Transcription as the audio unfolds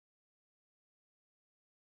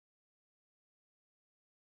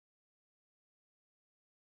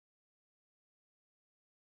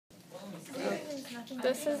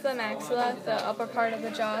This is the maxilla, the upper part of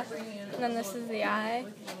the jaw, and then this is the eye,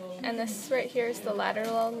 and this right here is the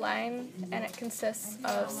lateral line, and it consists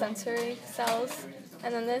of sensory cells,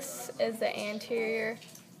 and then this is the anterior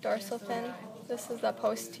dorsal fin, this is the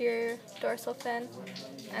posterior dorsal fin,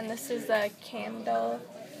 and this is the caudal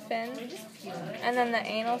fin, and then the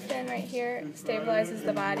anal fin right here stabilizes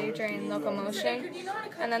the body during locomotion,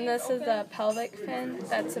 and then this is the pelvic fin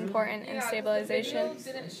that's important in stabilization,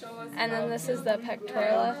 and then this is the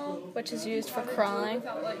pectorala, which is used for crawling,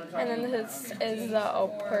 and then this is the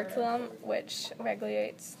operculum, which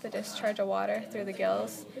regulates the discharge of water through the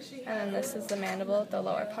gills, and then this is the mandible, the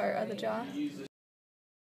lower part of the jaw.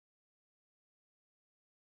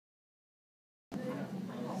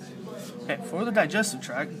 Okay, for the digestive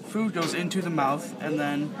tract, food goes into the mouth, and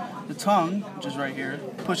then the tongue, which is right here,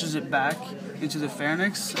 pushes it back into the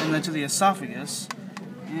pharynx and then to the esophagus.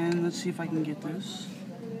 And let's see if I can get this.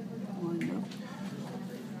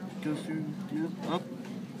 Goes through, up.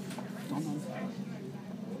 Hold on.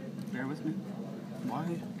 Bear with me. Why?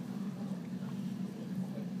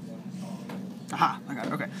 Aha, I got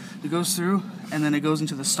it, okay. It goes through, and then it goes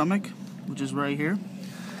into the stomach, which is right here.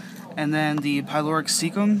 And then the pyloric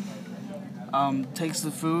cecum takes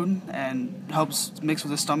the food and helps mix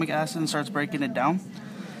with the stomach acid and starts breaking it down.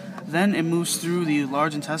 Then it moves through the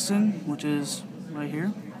large intestine, which is right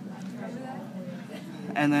here.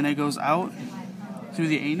 And then it goes out through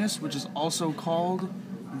the anus, which is also called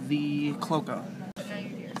the cloaca.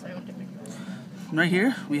 Right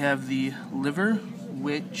here we have the liver,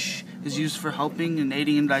 which is used for helping and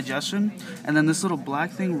aiding in digestion. And then this little black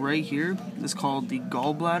thing right here is called the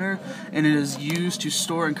gallbladder, and it is used to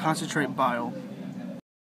store and concentrate bile.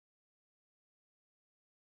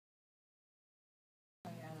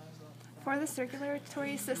 For the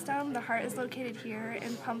circulatory system, the heart is located here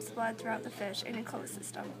and pumps blood throughout the fish in a closed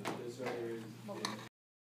system.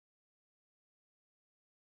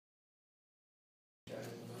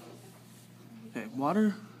 Okay,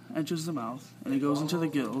 water enters the mouth and it goes into the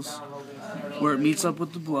gills where it meets up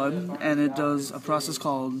with the blood, and it does a process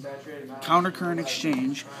called countercurrent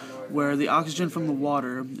exchange where the oxygen from the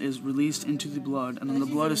water is released into the blood, and then the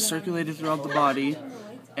blood is circulated throughout the body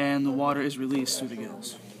and the water is released through the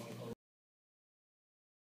gills.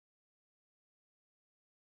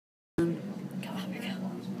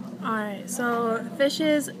 Alright, so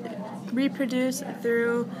fishes reproduce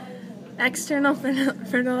through external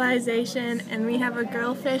fertilization, and we have a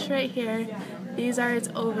girlfish right here. These are its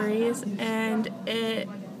ovaries, and it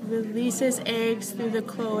releases eggs through the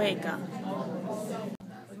cloaca.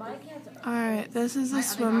 Alright, this is the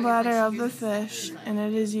swim bladder of the fish, and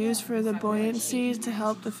it is used for the buoyancy to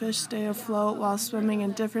help the fish stay afloat while swimming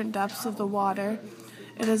in different depths of the water.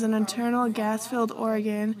 It is an internal gas-filled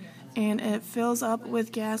organ, and it fills up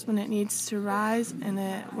with gas when it needs to rise, and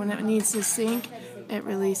when it needs to sink, it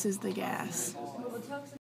releases the gas.